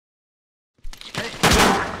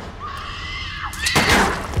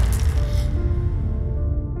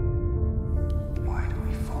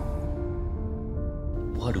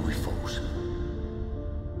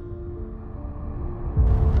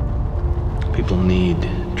People need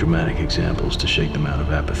dramatic examples to shake them out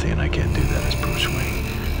of apathy, and I can't do that as Bruce Wayne.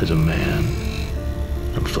 As a man,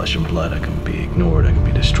 I'm flesh and blood. I can be ignored, I can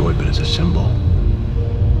be destroyed, but as a symbol,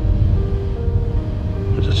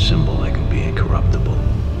 I can be incorruptible.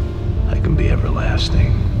 I can be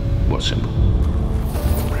everlasting. What symbol?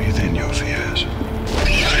 Breathe in your fears.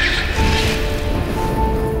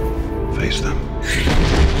 Face them.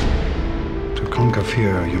 To conquer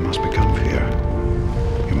fear, you must become fear.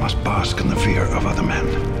 You must bask in the fear of other men.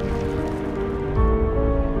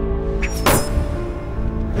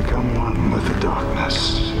 Become one with the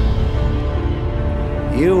darkness.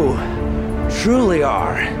 You truly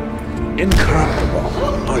are incorruptible,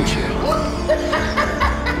 aren't you?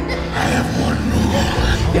 I have one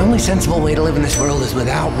rule. The only sensible way to live in this world is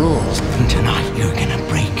without rules. And tonight you're gonna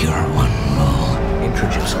break your one rule.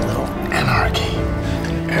 Introduce a little anarchy.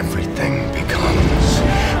 Everything becomes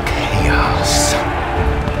chaos.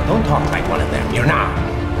 Don't talk like one of them. You're not.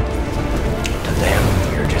 To them,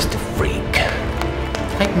 you're just a freak.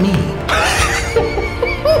 Like me.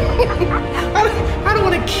 I don't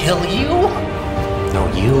want to kill you. No,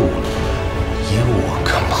 you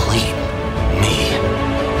complete me.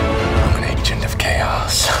 I'm an agent of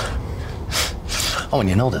chaos. Oh, and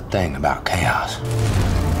you know the thing about chaos?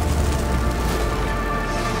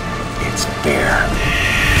 It's fear.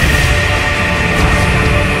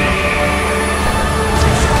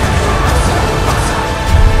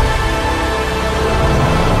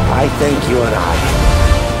 I think you and I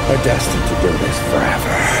are destined to do this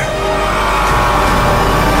forever.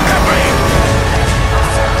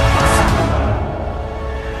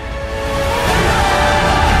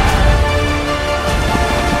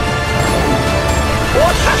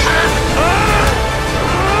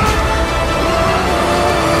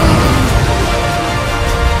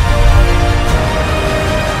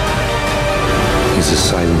 He's a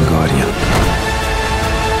silent guardian.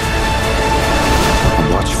 A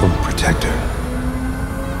watchful protector.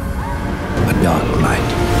 A dark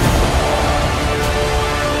light.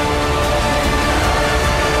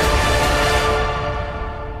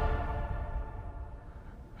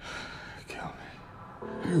 Kill me.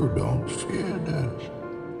 You don't fear death.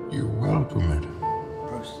 You welcome it.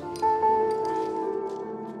 Bruce.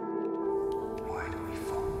 Why do we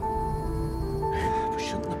fall? But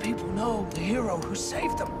shouldn't the people know the hero who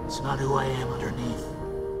saved them? It's not who I am underneath,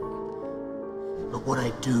 but what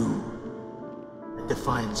I do that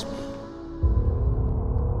defines me.